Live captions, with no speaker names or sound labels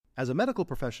As a medical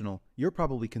professional, you're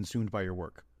probably consumed by your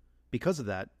work. Because of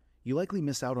that, you likely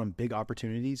miss out on big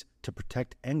opportunities to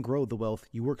protect and grow the wealth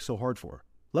you work so hard for.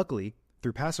 Luckily,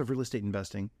 through passive real estate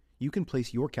investing, you can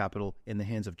place your capital in the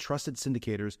hands of trusted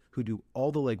syndicators who do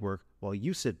all the legwork while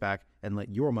you sit back and let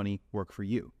your money work for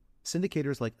you.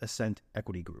 Syndicators like Ascent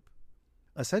Equity Group.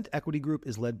 Ascent Equity Group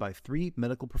is led by 3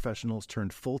 medical professionals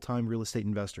turned full-time real estate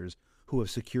investors who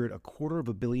have secured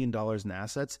 $250 million in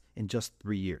assets in just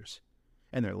 3 years.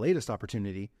 And their latest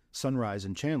opportunity, Sunrise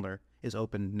in Chandler, is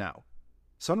open now.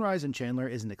 Sunrise in Chandler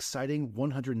is an exciting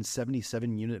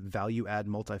 177-unit value-add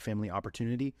multifamily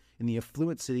opportunity in the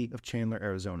affluent city of Chandler,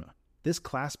 Arizona. This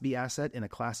Class B asset in a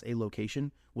Class A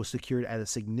location was secured at a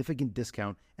significant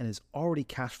discount and is already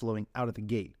cash flowing out of the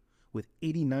gate, with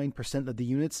 89% of the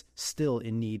units still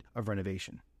in need of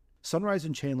renovation. Sunrise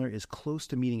in Chandler is close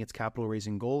to meeting its capital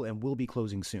raising goal and will be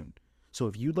closing soon. So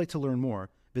if you'd like to learn more,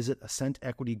 visit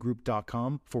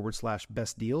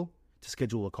ascentequitygroup.com/best deal to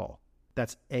schedule a call.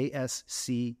 That's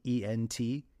ASCENT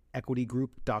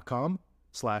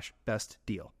equitygroup.com/best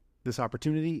deal. This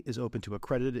opportunity is open to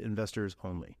accredited investors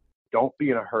only. Don't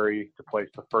be in a hurry to place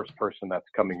the first person that's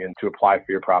coming in to apply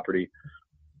for your property.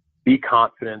 Be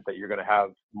confident that you're going to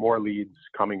have more leads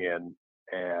coming in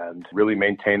and really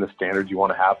maintain the standards you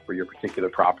want to have for your particular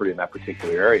property in that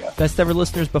particular area. Best ever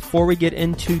listeners, before we get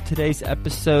into today's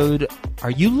episode,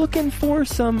 are you looking for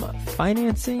some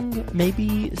financing,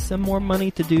 maybe some more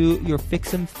money to do your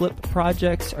fix and flip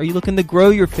projects? Are you looking to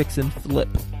grow your fix and flip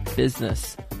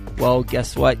business? Well,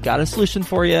 guess what? Got a solution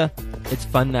for you. It's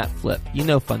Fund That Flip. You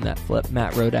know Fund That Flip.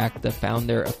 Matt Rodak, the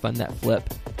founder of Fund That Flip,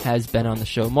 has been on the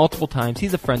show multiple times.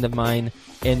 He's a friend of mine,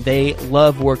 and they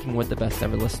love working with the best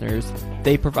ever listeners.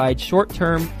 They provide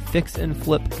short-term fix and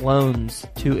flip loans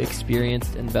to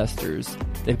experienced investors.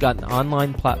 They've got an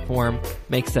online platform,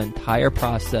 makes the entire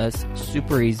process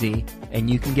super easy, and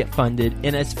you can get funded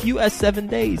in as few as 7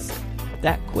 days.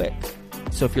 That quick.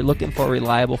 So if you're looking for a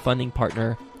reliable funding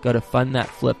partner, go to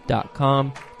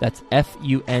fundthatflip.com. That's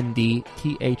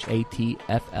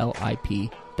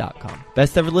fundthatflip.com.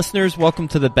 Best ever listeners, welcome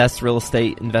to the best real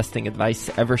estate investing advice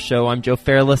ever show. I'm Joe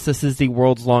Fairless. This is the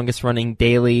world's longest running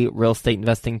daily real estate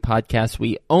investing podcast.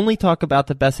 We only talk about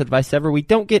the best advice ever. We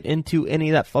don't get into any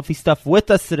of that fluffy stuff.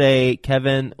 With us today,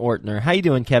 Kevin Ortner. How you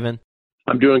doing, Kevin?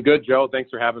 I'm doing good, Joe.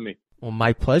 Thanks for having me. Well,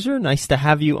 my pleasure. Nice to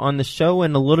have you on the show.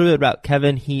 And a little bit about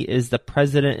Kevin. He is the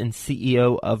president and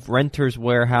CEO of Renters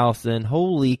Warehouse. And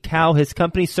holy cow, his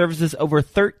company services over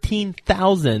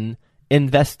 13,000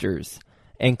 investors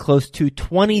and close to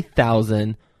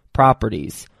 20,000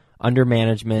 properties under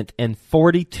management in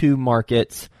 42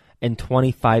 markets in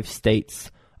 25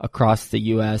 states across the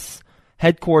U.S.,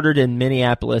 headquartered in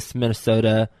Minneapolis,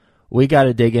 Minnesota. We got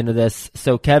to dig into this.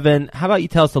 So, Kevin, how about you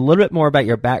tell us a little bit more about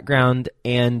your background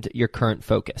and your current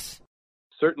focus?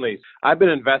 Certainly. I've been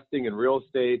investing in real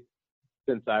estate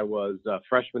since I was a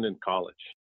freshman in college.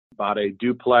 Bought a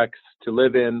duplex to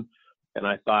live in, and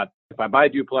I thought, if I buy a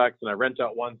duplex and I rent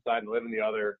out one side and live in the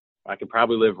other, I could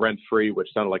probably live rent-free,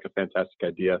 which sounded like a fantastic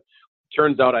idea.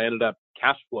 Turns out I ended up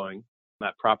cash flowing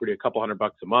that property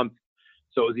 $200 a month,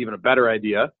 so it was even a better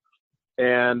idea,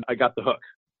 and I got the hook.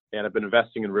 And I've been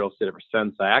investing in real estate ever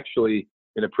since. I actually,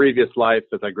 in a previous life,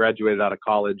 as I graduated out of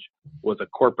college, was a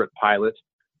corporate pilot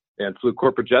and flew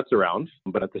corporate jets around,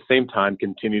 but at the same time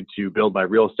continued to build my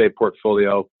real estate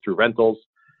portfolio through rentals,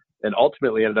 and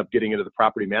ultimately ended up getting into the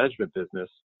property management business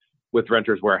with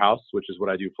Renters Warehouse, which is what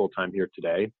I do full-time here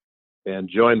today, and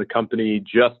joined the company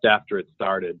just after it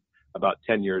started about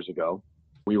 10 years ago.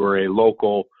 We were a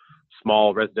local,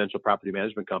 small residential property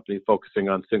management company focusing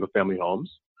on single-family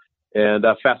homes. And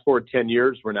fast forward 10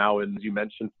 years, we're now in, as you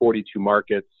mentioned, 42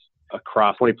 markets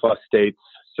across 20-plus states,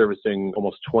 servicing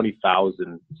almost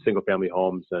 20,000 single-family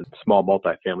homes and small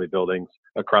multifamily buildings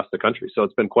across the country. So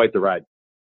it's been quite the ride.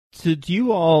 So do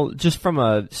you all, just from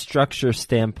a structure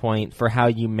standpoint for how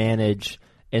you manage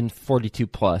in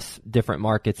 42-plus different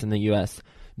markets in the U.S.,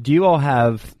 do you all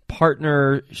have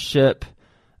partnership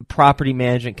property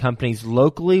management companies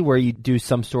locally where you do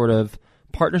some sort of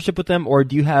partnership with them, or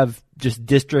do you have just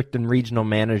district and regional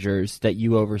managers that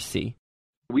you oversee?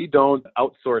 We don't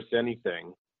outsource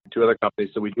anything to other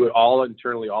companies, so we do it all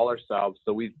internally, all ourselves.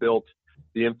 So we've built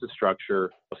the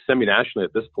infrastructure semi-nationally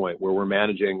at this point where we're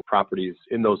managing properties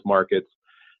in those markets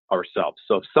ourselves.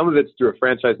 So some of it's through a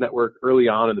franchise network. Early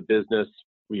on in the business,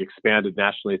 we expanded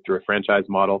nationally through a franchise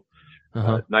model.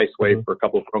 Nice way for a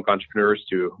couple of broke entrepreneurs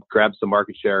to grab some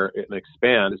market share and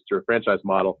expand is through a franchise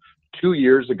model. 2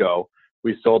 years ago,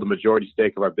 we sold a majority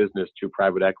stake of our business to a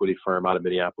private equity firm out of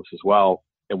Minneapolis as well,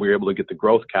 and we were able to get the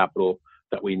growth capital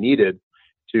that we needed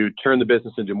to turn the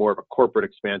business into more of a corporate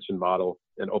expansion model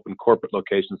and open corporate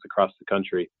locations across the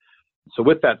country. So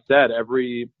with that said,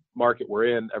 every market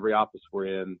we're in, every office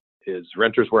we're in is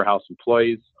Renters Warehouse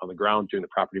employees on the ground doing the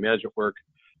property management work,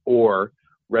 or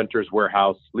Renters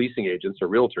Warehouse leasing agents or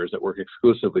realtors that work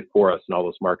exclusively for us in all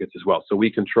those markets as well. So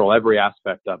we control every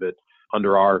aspect of it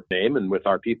under our name and with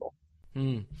our people.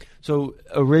 So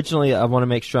originally, I want to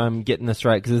make sure I'm getting this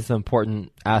right because it's an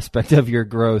important aspect of your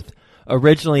growth.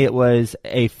 Originally, it was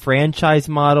a franchise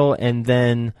model, and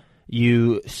then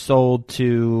you sold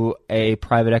to a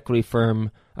private equity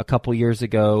firm a couple years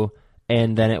ago,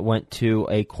 and then it went to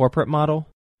a corporate model?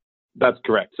 That's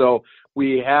correct. So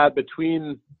we had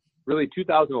between really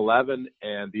 2011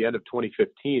 and the end of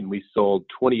 2015, we sold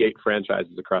 28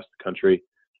 franchises across the country.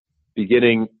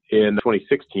 Beginning in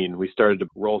 2016, we started to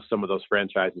roll some of those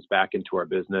franchises back into our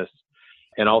business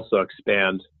and also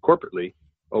expand corporately,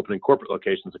 opening corporate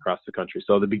locations across the country.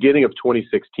 So the beginning of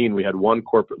 2016, we had one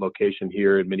corporate location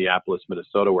here in Minneapolis,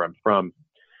 Minnesota, where I'm from.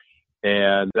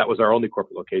 And that was our only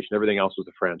corporate location. Everything else was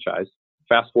a franchise.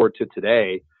 Fast forward to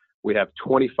today, we have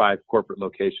 25 corporate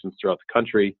locations throughout the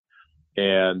country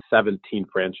and 17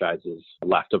 franchises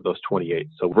left of those 28.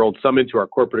 So we rolled some into our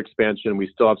corporate expansion. We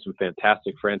still have some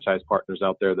fantastic franchise partners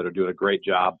out there that are doing a great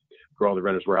job growing the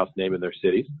Renters Warehouse name in their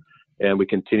cities. And we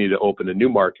continue to open in new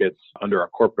markets under our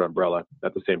corporate umbrella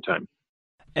at the same time.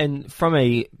 And from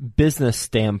a business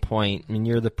standpoint, I mean,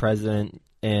 you're the president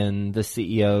and the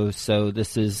CEO, so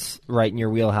this is right in your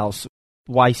wheelhouse.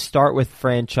 Why start with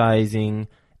franchising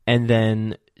and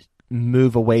then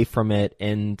move away from it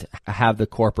and have the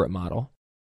corporate model?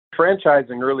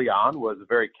 Franchising early on was a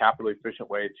very capital efficient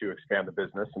way to expand the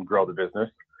business and grow the business.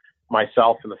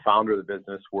 Myself and the founder of the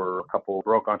business were a couple of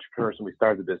broke entrepreneurs when we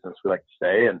started the business, we like to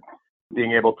say, and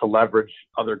being able to leverage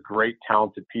other great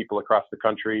talented people across the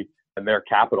country and their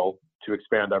capital to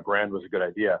expand our brand was a good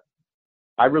idea.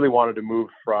 I really wanted to move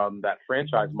from that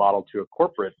franchise model to a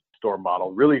corporate store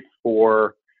model, really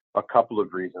for a couple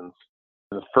of reasons.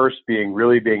 The first being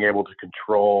really being able to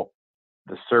control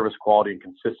the service quality and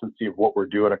consistency of what we're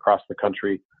doing across the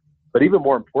country. But even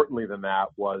more importantly than that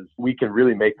was we can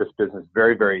really make this business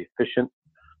very, very efficient.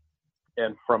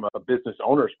 And from a business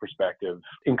owner's perspective,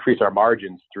 increase our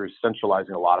margins through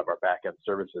centralizing a lot of our back-end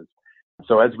services.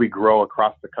 So as we grow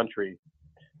across the country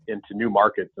into new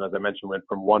markets, and as I mentioned, went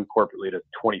from one corporately to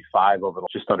 25 over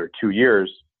just under 2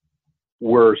 years,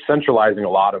 we're centralizing a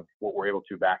lot of what we're able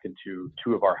to back into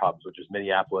two of our hubs, which is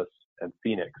Minneapolis and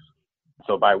Phoenix.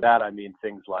 So by that, I mean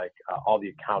things like all the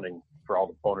accounting for all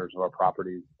the owners of our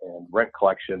properties and rent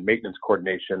collection, maintenance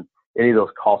coordination, any of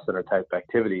those call center type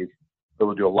activities. So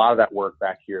we'll do a lot of that work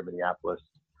back here in Minneapolis.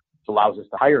 It allows us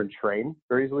to hire and train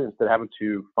very easily instead of having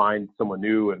to find someone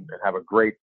new and have a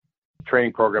great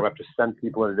training program. I have to send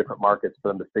people into different markets for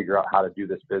them to figure out how to do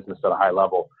this business at a high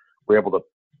level. We're able to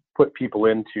put people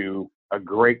into a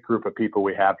great group of people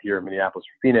we have here in Minneapolis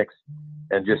or Phoenix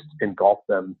and just engulf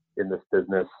them in this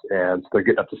business. And so they're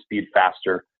getting up to speed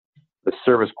faster. The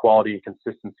service quality and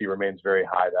consistency remains very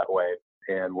high that way.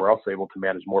 And we're also able to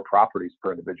manage more properties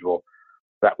per individual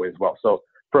that way as well. So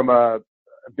from a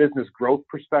business growth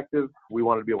perspective, we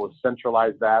want to be able to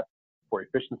centralize that for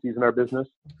efficiencies in our business.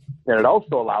 And it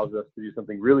also allows us to do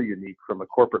something really unique from a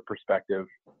corporate perspective,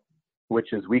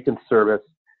 which is we can service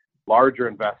larger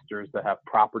investors that have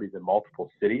properties in multiple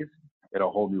cities in a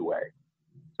whole new way.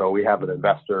 So we have an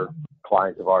investor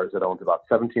client of ours that owns about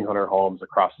 1,700 homes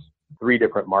across 3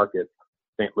 different markets,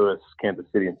 St. Louis, Kansas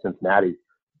City, and Cincinnati.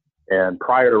 And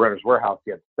prior to Renters Warehouse,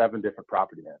 he had 7 different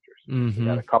property managers. He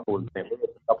had a couple in St. Louis,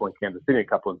 a couple in Kansas City, a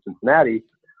couple in Cincinnati,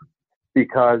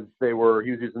 because he was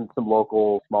using some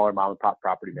local smaller mom and pop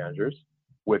property managers,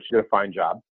 which did a fine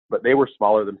job, but they were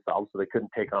smaller themselves, so they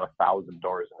couldn't take on 1,000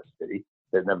 doors in a city.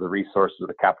 They didn't have the resources or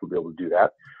the capital to be able to do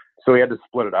that. So he had to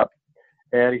split it up.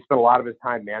 And he spent a lot of his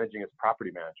time managing his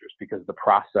property managers because the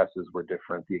processes were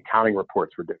different. The accounting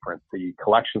reports were different. The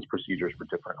collections procedures were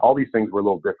different. All these things were a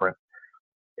little different.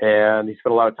 And he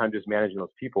spent a lot of time just managing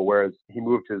those people. Whereas he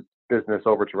moved his business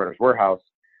over to Renters Warehouse,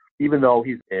 even though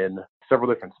he's in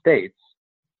several different states,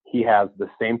 he has the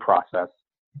same process,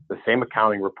 the same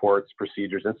accounting reports,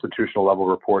 procedures, institutional level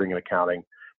reporting and accounting,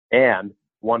 and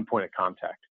one point of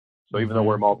contact. So even though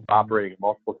we're operating in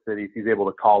multiple cities, he's able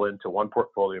to call into one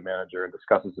portfolio manager and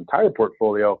discuss his entire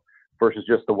portfolio versus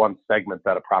just the one segment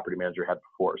that a property manager had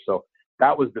before. So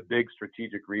that was the big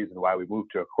strategic reason why we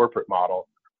moved to a corporate model,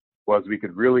 was we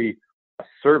could really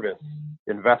service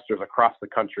investors across the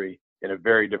country in a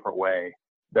very different way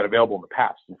than available in the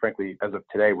past. And frankly, as of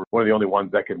today, we're one of the only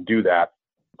ones that can do that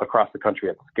across the country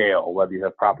at scale. Whether you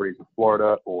have properties in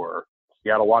Florida or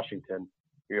Seattle, Washington,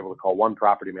 you're able to call one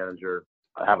property manager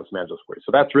have us manage those for you.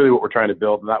 So that's really what we're trying to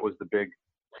build. And that was the big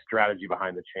strategy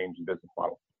behind the change in business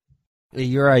model.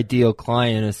 Your ideal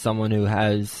client is someone who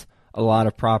has a lot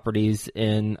of properties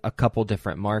in a couple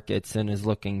different markets and is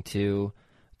looking to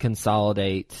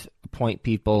consolidate point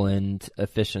people and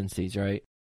efficiencies, right?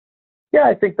 Yeah,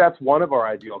 I think that's one of our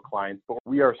ideal clients, but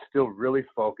we are still really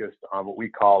focused on what we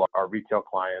call our retail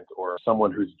client, or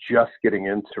someone who's just getting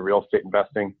into real estate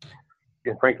investing.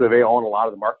 And frankly, they own a lot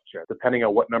of the market share. Depending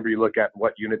on what number you look at,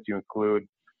 what units you include,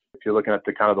 if you're looking at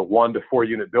the kind of the 1 to 4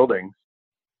 unit buildings,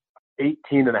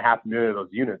 18.5 million of those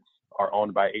units are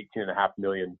owned by 18.5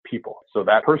 million people. So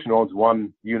that person who owns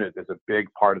one unit is a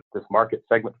big part of this market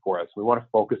segment for us. We want to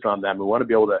focus on them. We want to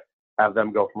be able to have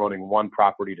them go from owning one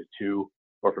property to 2,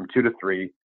 or from 2 to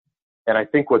 3. And I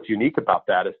think what's unique about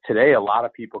that is today, a lot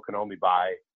of people can only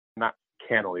buy, not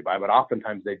can only buy, but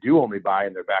oftentimes they do only buy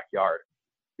in their backyard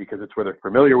because it's where they're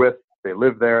familiar with. They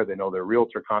live there. They know their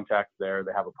realtor contacts there.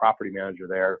 They have a property manager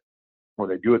there, or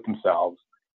they do it themselves.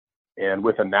 And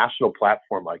with a national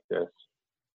platform like this,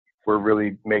 we're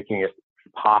really making it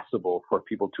possible for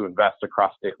people to invest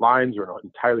across state lines or in an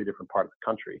entirely different part of the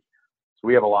country. So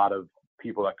we have a lot of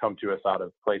people that come to us out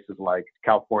of places like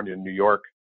California and New York,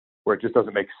 where it just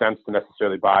doesn't make sense to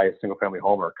necessarily buy a single family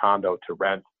home or a condo to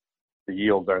rent. The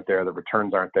yields aren't there, the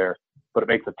returns aren't there, but it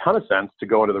makes a ton of sense to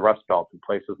go into the Rust Belt in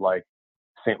places like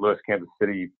St. Louis, Kansas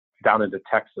City, down into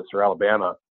Texas or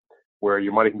Alabama, where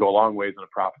your money can go a long ways on a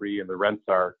property and the rents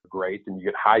are great and you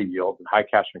get high yields and high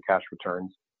cash and cash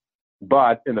returns.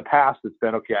 But in the past, it's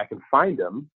been, okay, I can find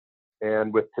them.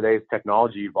 And with today's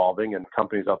technology evolving and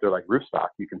companies out there like Roofstock,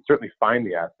 you can certainly find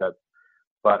the assets,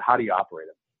 but how do you operate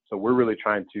them? So we're really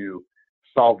trying to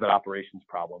solve that operations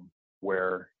problem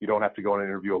where you don't have to go and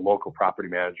interview a local property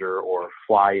manager or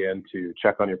fly in to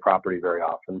check on your property very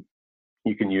often.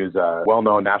 You can use a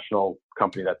well-known national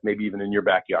company that's maybe even in your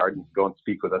backyard and go and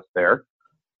speak with us there,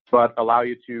 but allow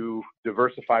you to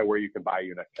diversify where you can buy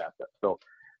your next asset. So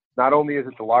not only is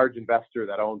it the large investor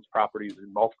that owns properties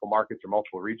in multiple markets or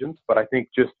multiple regions, but I think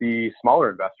just the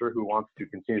smaller investor who wants to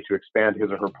continue to expand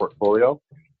his or her portfolio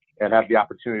and have the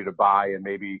opportunity to buy in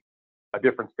maybe a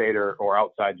different state or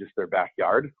outside just their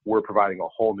backyard, we're providing a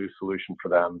whole new solution for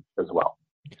them as well.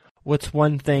 What's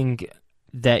one thing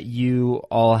that you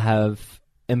all have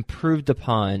improved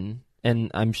upon,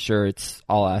 and I'm sure it's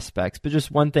all aspects, but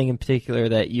just one thing in particular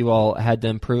that you all had to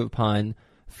improve upon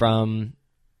from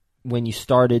when you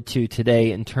started to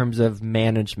today in terms of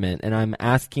management? And I'm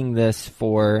asking this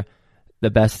for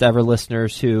the best ever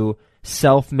listeners who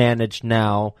self-manage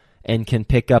now and can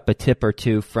pick up a tip or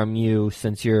two from you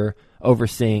since you're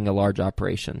overseeing a large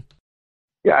operation.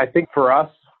 Yeah, I think for us,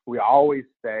 we always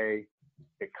say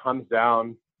it comes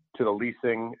down to the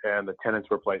leasing and the tenants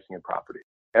we're placing in property.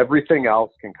 Everything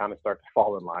else can kind of start to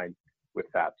fall in line with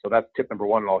that. So that's tip number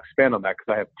one, and I'll expand on that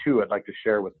because I have 2 I'd like to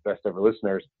share with the best ever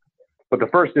listeners. But the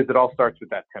first is it all starts with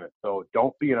that tenant. So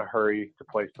don't be in a hurry to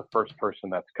place the first person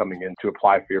that's coming in to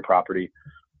apply for your property.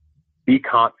 Be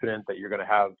confident that you're going to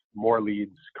have more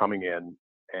leads coming in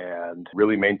and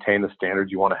really maintain the standards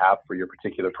you want to have for your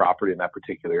particular property in that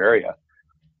particular area.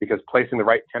 Because placing the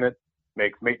right tenant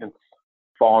makes maintenance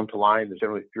fall into line. There's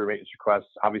generally fewer maintenance requests.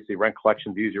 Obviously, rent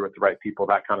collection's easier with the right people,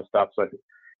 that kind of stuff. So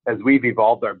as we've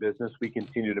evolved our business, we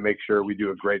continue to make sure we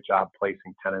do a great job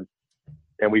placing tenants.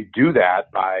 And we do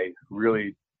that by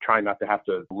really trying not to have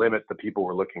to limit the people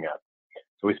we're looking at.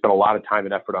 So we spend a lot of time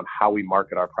and effort on how we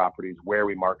market our properties, where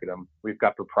we market them. We've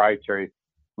got proprietary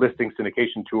listing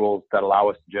syndication tools that allow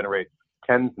us to generate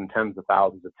tens and tens of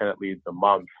thousands of tenant leads a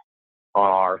month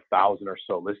on our 1,000 or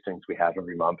so listings we have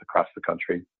every month across the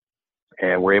country.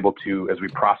 And we're able to, as we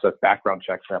process background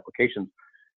checks and applications,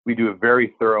 we do a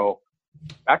very thorough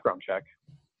background check,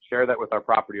 share that with our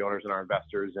property owners and our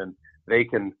investors, and they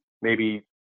can maybe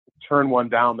turn one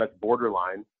down that's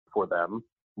borderline for them,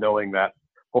 knowing that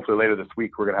hopefully later this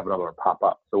week we're going to have another one pop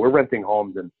up. So we're renting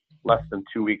homes in less than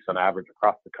 2 weeks on average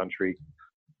across the country.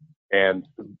 And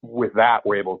with that,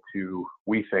 we're able to,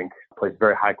 we think, place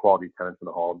very high quality tenants in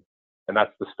the home. And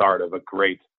that's the start of a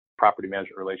great property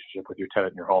management relationship with your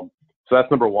tenant in your home. So that's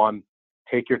number one.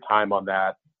 Take your time on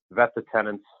that. Vet the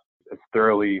tenants as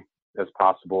thoroughly as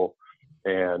possible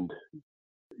and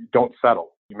don't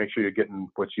settle. You make sure you're getting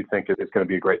what you think is going to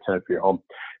be a great tenant for your home.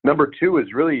 Number two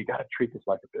is really, you got to treat this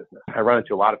like a business. I run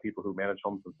into a lot of people who manage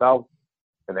homes themselves,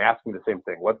 and they ask me the same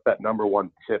thing. What's that number one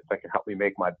tip that can help me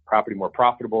make my property more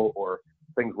profitable or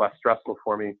things less stressful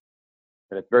for me?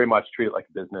 And it's very much treat it like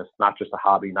a business, not just a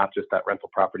hobby, not just that rental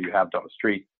property you have down the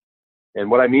street. And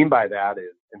what I mean by that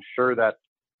is ensure that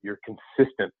you're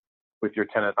consistent with your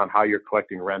tenant on how you're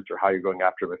collecting rent or how you're going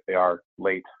after them if they are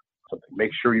late. Something.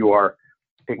 Make sure you are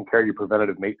taking care of your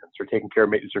preventative maintenance or taking care of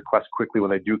maintenance requests quickly when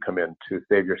they do come in to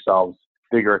save yourselves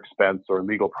bigger expense or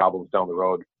legal problems down the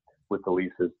road with the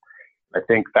leases. I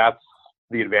think that's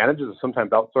the advantages of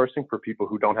sometimes outsourcing for people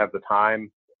who don't have the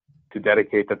time to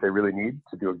dedicate that they really need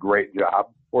to do a great job,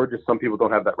 or just some people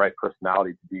don't have that right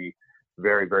personality to be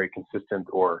very, very consistent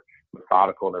or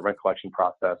methodical in their rent collection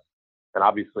process. And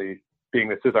obviously, being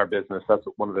this is our business, that's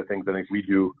one of the things I think we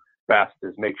do best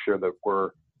is make sure that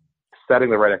we're setting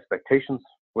the right expectations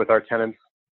with our tenants,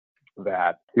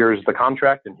 that here's the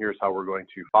contract and here's how we're going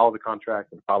to follow the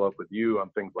contract and follow up with you on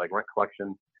things like rent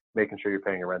collection, making sure you're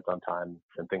paying your rent on time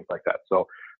and things like that. So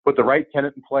put the right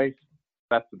tenant in place.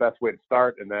 That's the best way to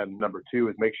start. And then number two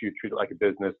is make sure you treat it like a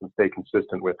business and stay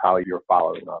consistent with how you're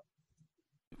following up.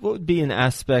 What would be an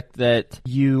aspect that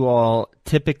you all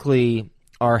typically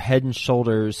are head and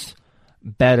shoulders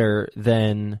better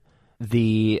than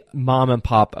the mom and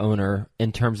pop owner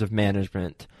in terms of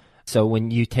management? So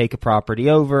when you take a property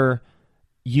over,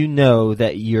 you know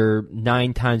that you're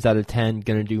 9 times out of 10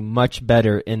 going to do much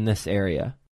better in this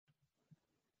area.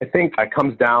 I think it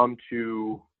comes down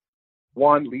to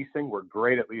one, leasing. We're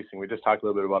great at leasing. We just talked a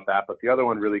little bit about that, but the other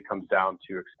one really comes down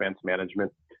to expense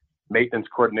management, maintenance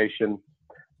coordination.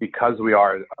 Because we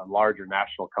are a larger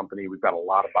national company, we've got a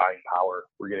lot of buying power.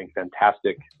 We're getting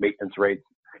fantastic maintenance rates.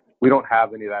 We don't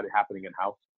have any of that happening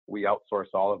in-house. We outsource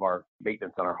all of our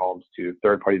maintenance on our homes to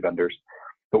third-party vendors.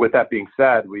 But with that being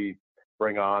said, we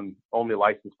bring on only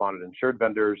licensed, bonded, insured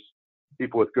vendors,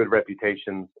 people with good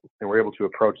reputations, and we're able to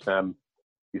approach them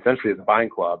essentially as a buying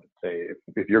club and say,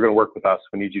 if you're going to work with us,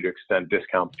 we need you to extend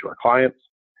discounts to our clients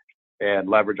and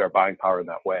leverage our buying power in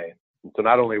that way. And so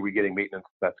not only are we getting maintenance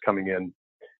that's coming in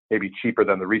maybe cheaper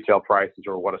than the retail prices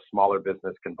or what a smaller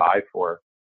business can buy for,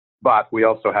 but we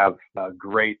also have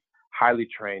great, highly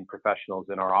trained professionals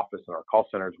in our office and our call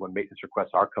centers when maintenance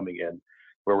requests are coming in,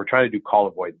 where we're trying to do call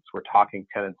avoidance. We're talking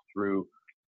tenants through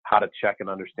how to check and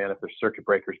understand if their circuit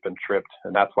breaker's been tripped,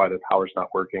 and that's why the power's not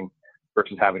working,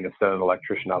 versus having to send an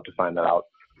electrician out to find that out.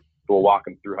 So we'll walk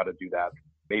them through how to do that.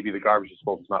 Maybe the garbage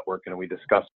disposal's not working, and we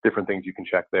discuss different things you can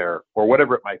check there, or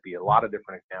whatever it might be, a lot of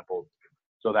different examples.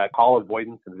 So that call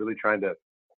avoidance and really trying to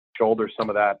shoulder some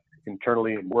of that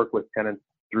internally and work with tenants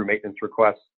through maintenance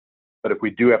requests. But if we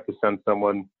do have to send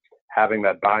someone, having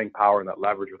that buying power and that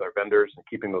leverage with our vendors and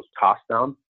keeping those costs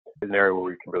down is an area where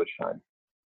we can really shine.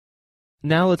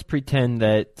 Now let's pretend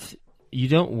that you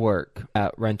don't work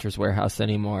at Renters Warehouse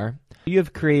anymore. You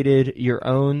have created your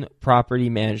own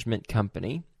property management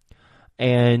company,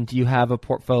 and you have a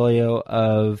portfolio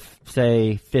of,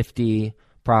 say, 50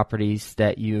 properties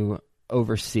that you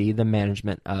oversee the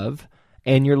management of,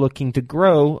 and you're looking to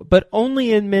grow, but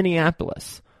only in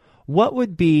Minneapolis. What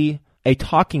would be a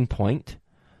talking point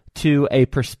to a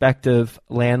prospective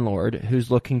landlord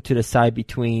who's looking to decide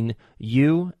between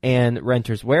you and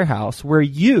Renters Warehouse, where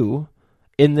you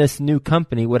in this new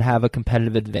company would have a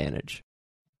competitive advantage?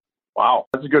 Wow,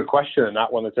 that's a good question, and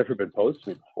not one that's ever been posed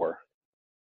to me before.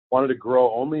 Wanted to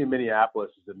grow only in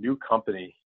Minneapolis as a new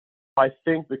company. I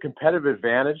think the competitive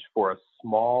advantage for a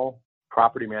small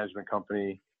property management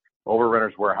company over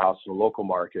Renters Warehouse in a local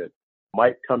market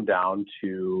might come down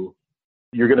to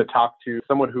you're going to talk to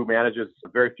someone who manages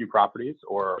very few properties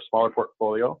or a smaller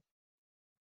portfolio.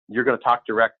 You're going to talk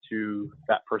direct to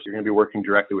that person. You're going to be working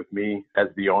directly with me as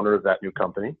the owner of that new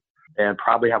company, and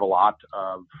probably have a lot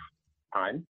of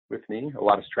time with me, a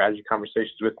lot of strategy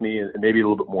conversations with me, and maybe a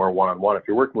little bit more one-on-one. If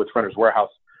you're working with Renters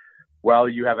Warehouse, well,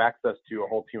 you have access to a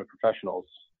whole team of professionals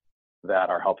that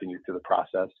are helping you through the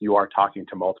process. You are talking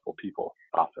to multiple people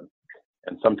often.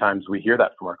 And sometimes we hear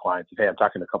that from our clients. Hey, I'm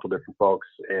talking to a couple different folks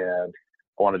and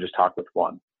I want to just talk with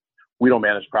one. We don't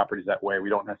manage properties that way. We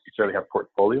don't necessarily have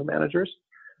portfolio managers.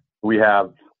 We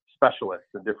have specialists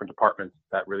in different departments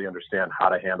that really understand how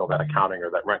to handle that accounting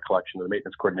or that rent collection or the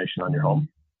maintenance coordination on your home.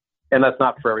 And that's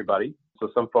not for everybody. So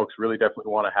some folks really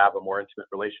definitely want to have a more intimate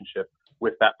relationship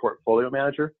with that portfolio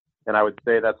manager. And I would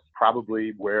say that's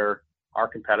probably where our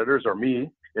competitors, or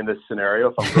me in this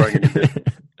scenario, if I'm growing a new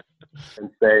business, and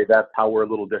say that's how we're a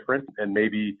little different. And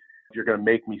maybe if you're going to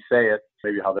make me say it,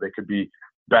 maybe how they could be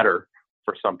better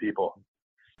for some people.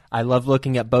 I love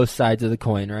looking at both sides of the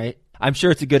coin, right? I'm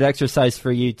sure it's a good exercise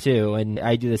for you too. And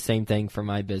I do the same thing for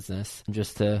my business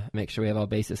just to make sure we have all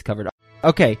bases covered.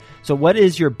 Okay, so what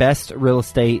is your best real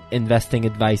estate investing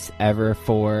advice ever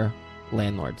for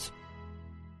landlords?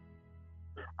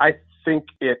 I think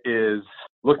it is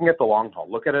looking at the long haul.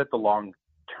 Look at it at the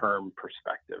long-term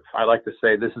perspective. I like to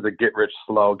say this is a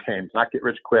get-rich-slow game. It's not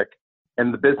get-rich-quick.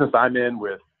 And the business I'm in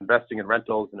with investing in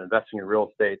rentals and investing in real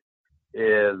estate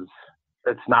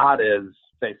it's not as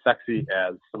say sexy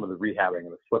as some of the rehabbing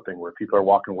and the flipping, where people are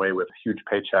walking away with huge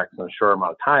paychecks in a short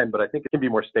amount of time. But I think it can be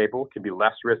more stable, it can be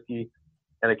less risky,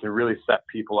 and it can really set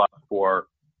people up for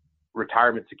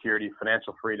retirement security,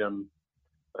 financial freedom,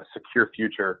 a secure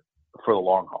future for the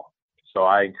long haul. So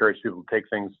I encourage people to take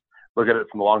things, look at it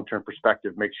from a long-term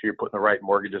perspective, make sure you're putting the right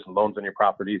mortgages and loans on your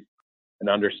properties, and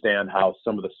understand how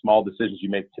some of the small decisions you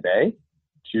make today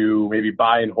to maybe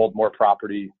buy and hold more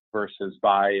property versus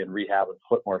buy and rehab and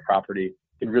flip more property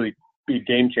can really be a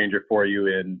game changer for you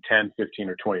in 10, 15,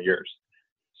 or 20 years.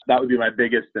 So that would be my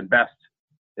biggest and best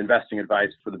investing advice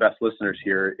for the best listeners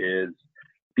here is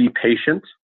be patient.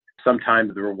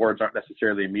 Sometimes the rewards aren't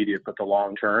necessarily immediate, but the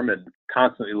long term, and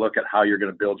constantly look at how you're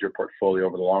going to build your portfolio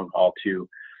over the long haul to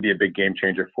be a big game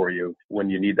changer for you when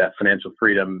you need that financial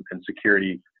freedom and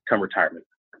security come retirement.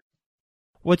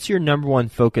 What's your number one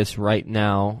focus right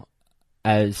now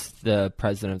as the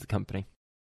president of the company?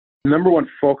 Number one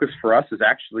focus for us is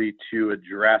actually to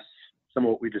address some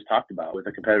of what we just talked about with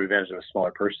the competitive advantage of a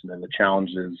smaller person and the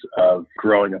challenges of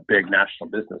growing a big national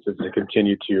business, is to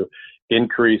continue to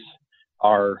increase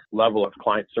our level of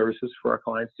client services for our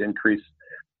clients, to increase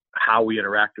how we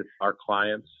interact with our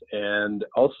clients, and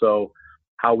also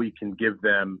how we can give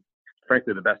them,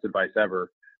 frankly, the best advice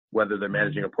ever, whether they're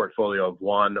managing a portfolio of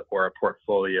one or a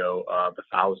portfolio of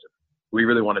 1,000. We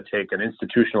really want to take an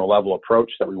institutional level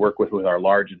approach that we work with our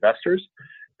large investors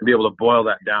and be able to boil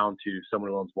that down to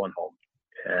someone who owns one home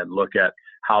and look at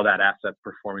how that asset's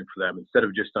performing for them instead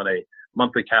of just on a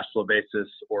monthly cash flow basis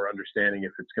or understanding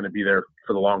if it's going to be there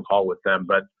for the long haul with them.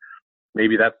 But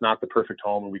maybe that's not the perfect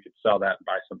home and we could sell that and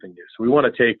buy something new. So we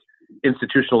want to take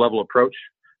institutional level approach,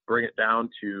 bring it down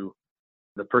to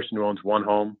the person who owns one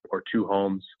home or two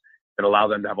homes, and allow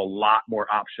them to have a lot more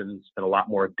options and a lot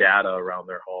more data around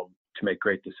their home to make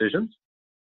great decisions.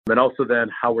 And also then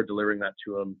how we're delivering that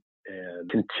to them and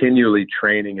continually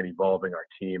training and evolving our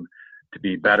team to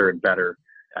be better and better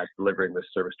at delivering this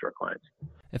service to our clients.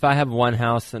 If I have one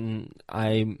house and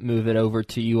I move it over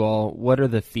to you all, what are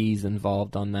the fees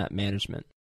involved on that management?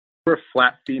 We're a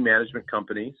flat fee management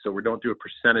company, so we don't do a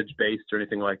percentage based or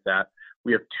anything like that.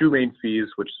 We have two main fees,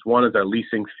 which is one is our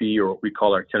leasing fee, or what we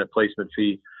call our tenant placement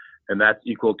fee, and that's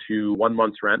equal to 1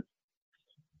 month's rent.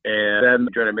 And then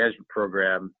during our management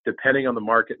program, depending on the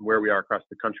market and where we are across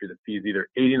the country, the fee is either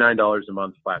 $89 a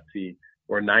month flat fee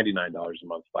or $99 a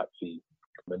month flat fee.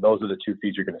 And those are the two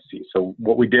fees you're going to see. So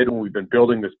what we did when we've been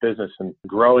building this business and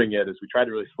growing it is we tried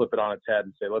to really flip it on its head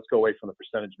and say, let's go away from the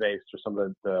percentage based or some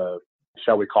of the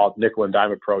shall we call it, nickel and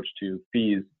dime approach to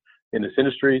fees in this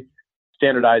industry,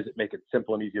 standardize it, make it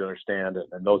simple and easy to understand.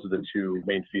 And those are the two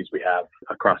main fees we have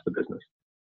across the business.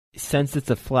 Since it's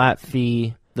a flat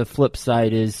fee, the flip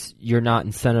side is you're not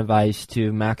incentivized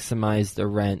to maximize the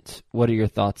rent. What are your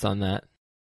thoughts on that?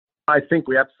 I think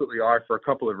we absolutely are for a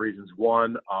couple of reasons.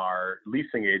 One, our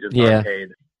leasing agents are paid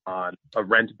on a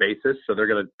rent basis, so they're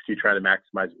going to keep trying to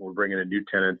maximize it when we're bringing in new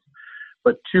tenants.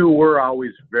 But two, we're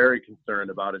always very concerned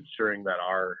about ensuring that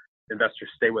our investors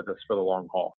stay with us for the long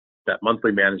haul. That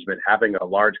monthly management, having a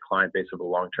large client base over the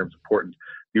long term is important.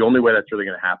 The only way that's really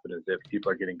going to happen is if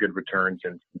people are getting good returns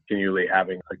and continually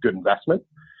having a good investment.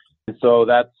 And so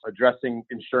that's addressing,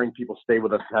 ensuring people stay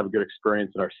with us and have a good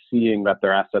experience and are seeing that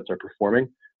their assets are performing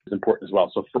is important as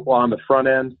well. So on the front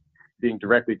end, being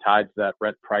directly tied to that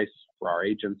rent price for our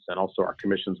agents and also our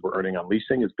commissions we're earning on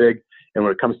leasing is big. And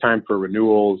when it comes time for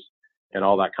renewals and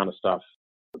all that kind of stuff,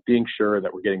 being sure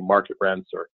that we're getting market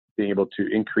rents or being able to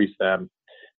increase them,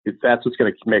 that's what's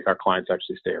going to make our clients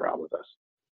actually stay around with us.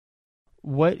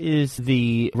 What is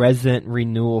the resident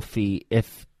renewal fee,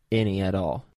 if any at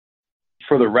all?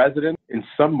 For the resident, in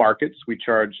some markets, we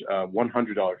charge a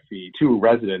 $100 fee to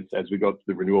residents as we go through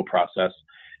the renewal process.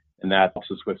 And that helps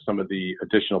us with some of the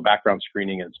additional background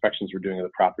screening and inspections we're doing of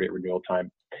the property at renewal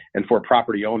time. And for a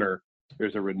property owner,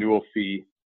 there's a renewal fee.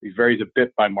 It varies a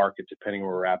bit by market depending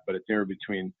where we're at, but it's anywhere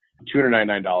between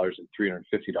 $299 and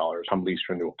 $350 come lease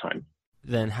renewal time.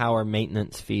 Then how are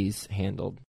maintenance fees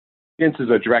handled? Maintenance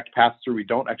is a direct pass-through. We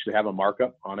don't actually have a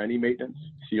markup on any maintenance.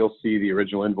 So you'll see the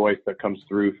original invoice that comes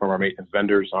through from our maintenance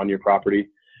vendors on your property.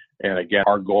 And again,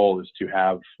 our goal is to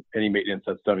have any maintenance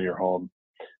that's done in your home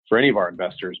for any of our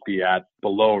investors be at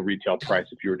below retail price.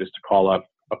 If you were just to call up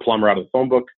a plumber out of the phone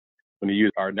book, when you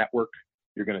use our network,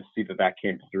 you're going to see that that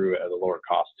came through at a lower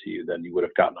cost to you than you would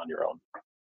have gotten on your own.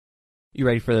 You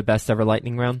ready for the best ever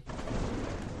lightning round?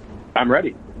 I'm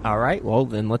ready. All right, well,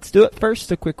 then let's do it.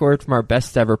 First, a quick word from our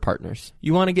best ever partners.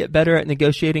 You want to get better at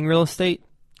negotiating real estate?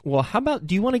 Well, how about,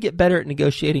 do you want to get better at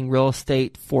negotiating real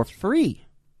estate for free?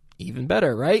 Even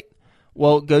better, right?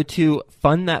 Well, go to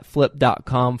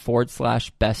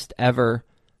fundthatflip.com/best ever,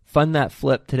 Fund That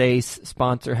Flip, today's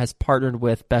sponsor, has partnered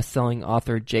with best-selling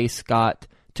author Jay Scott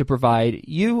to provide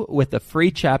you with a free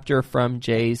chapter from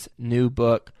Jay's new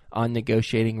book on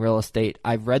negotiating real estate.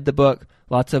 I've read the book,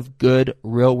 lots of good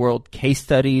real-world case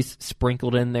studies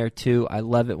sprinkled in there too. I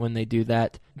love it when they do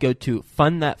that. Go to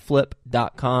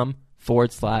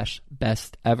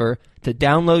fundthatflip.com/best ever to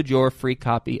download your free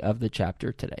copy of the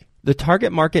chapter today. The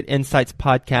Target Market Insights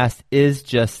podcast is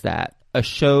just that, a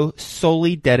show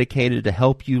solely dedicated to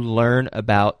help you learn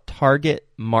about target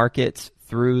markets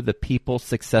through the people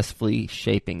successfully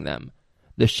shaping them.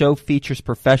 The show features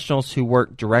professionals who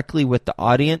work directly with the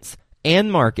audience and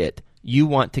market you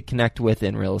want to connect with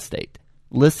in real estate.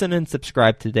 Listen and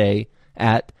subscribe today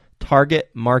at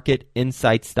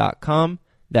targetmarketinsights.com.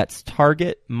 That's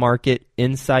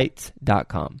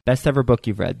targetmarketinsights.com. Best ever book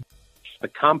you've read? The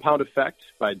Compound Effect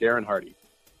by Darren Hardy.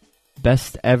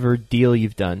 Best ever deal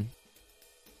you've done?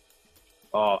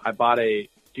 Oh, I bought a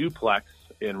duplex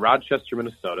in Rochester,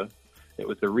 Minnesota. It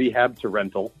was a rehab to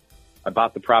rental. I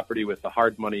bought the property with a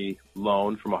hard money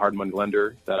loan from a hard money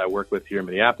lender that I work with here in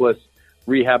Minneapolis.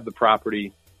 Rehabbed the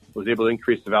property, was able to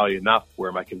increase the value enough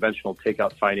where my conventional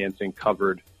takeout financing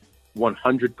covered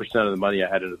 100% of the money I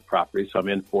had into the property. So I'm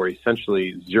in for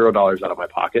essentially $0 out of my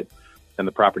pocket, and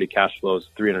the property cash flows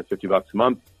 $350 a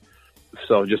month.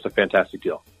 So just a fantastic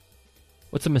deal.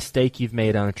 What's a mistake you've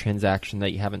made on a transaction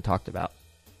that you haven't talked about?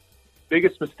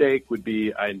 Biggest mistake would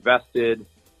be I invested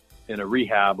in a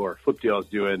rehab or a flip deal I was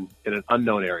doing in an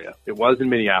unknown area. It was in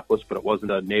Minneapolis, but it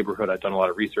wasn't a neighborhood I'd done a lot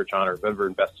of research on or have ever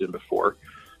invested in before.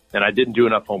 And I didn't do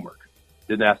enough homework.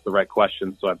 Didn't ask the right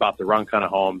questions. So I bought the wrong kind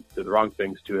of home, did the wrong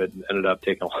things to it, and ended up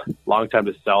taking a long time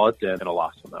to sell it and a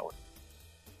loss on that one.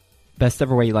 Best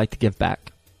ever way you like to give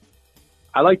back?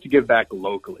 I like to give back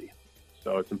locally.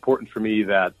 So it's important for me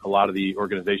that a lot of the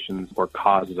organizations or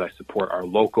causes I support are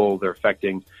local. They're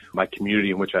affecting my community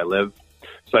in which I live.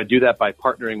 So I do that by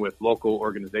partnering with local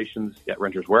organizations at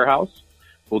Renters Warehouse.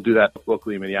 We'll do that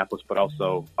locally in Minneapolis, but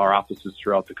also our offices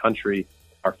throughout the country.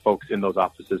 Our folks in those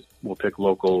offices will pick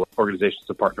local organizations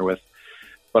to partner with.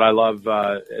 But I love,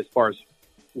 as far as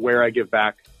where I give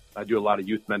back, I do a lot of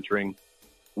youth mentoring.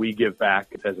 We give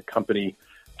back as a company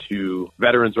to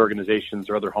veterans organizations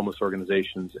or other homeless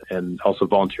organizations, and also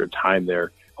volunteer time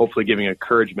there, hopefully giving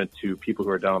encouragement to people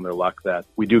who are down on their luck that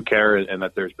we do care and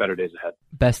that there's better days ahead.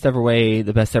 Best ever way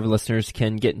the best ever listeners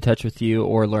can get in touch with you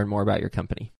or learn more about your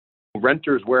company?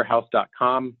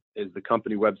 Renterswarehouse.com is the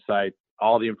company website.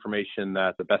 All the information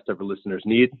that the best ever listeners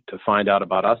need to find out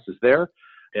about us is there.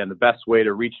 And the best way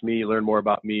to reach me, learn more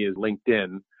about me, is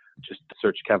LinkedIn. Just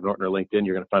search Kevin Ortner LinkedIn.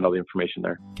 You're going to find all the information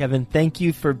there. Kevin, thank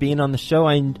you for being on the show.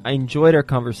 I enjoyed our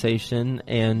conversation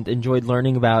and enjoyed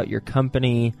learning about your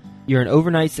company. You're an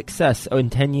overnight success in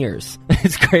 10 years.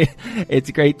 It's great. It's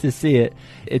great to see it.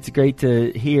 It's great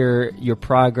to hear your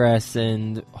progress,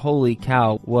 and holy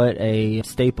cow, what a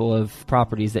staple of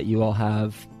properties that you all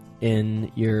have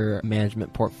in your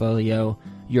management portfolio.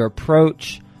 Your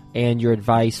approach and your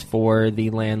advice for the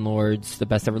landlords, the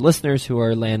best ever listeners who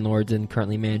are landlords and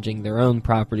currently managing their own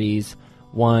properties.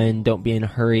 One, don't be in a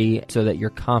hurry so that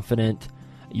you're confident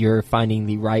you're finding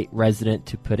the right resident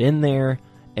to put in there.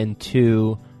 And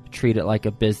two, treat it like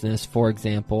a business. For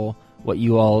example, what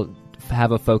you all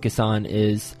have a focus on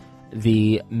is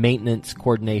the maintenance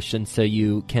coordination, so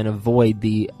you can avoid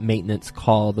the maintenance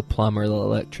call, the plumber, the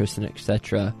electrician,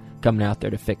 etc., coming out there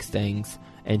to fix things,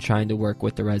 and trying to work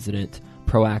with the resident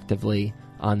proactively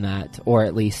on that, or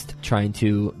at least trying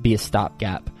to be a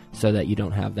stopgap so that you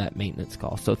don't have that maintenance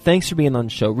call. So thanks for being on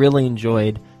the show. Really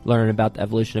enjoyed learning about the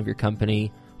evolution of your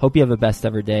company. Hope you have a best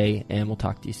ever day, and we'll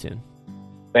talk to you soon.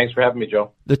 Thanks for having me,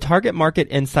 Joe. The Target Market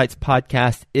Insights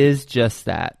podcast is just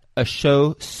that, a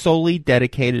show solely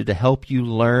dedicated to help you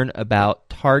learn about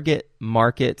target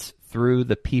markets through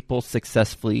the people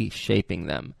successfully shaping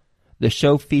them. The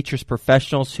show features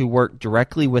professionals who work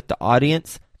directly with the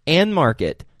audience and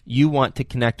market you want to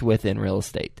connect with in real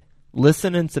estate.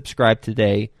 Listen and subscribe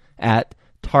today at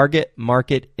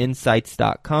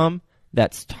targetmarketinsights.com.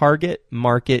 That's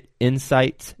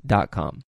targetmarketinsights.com.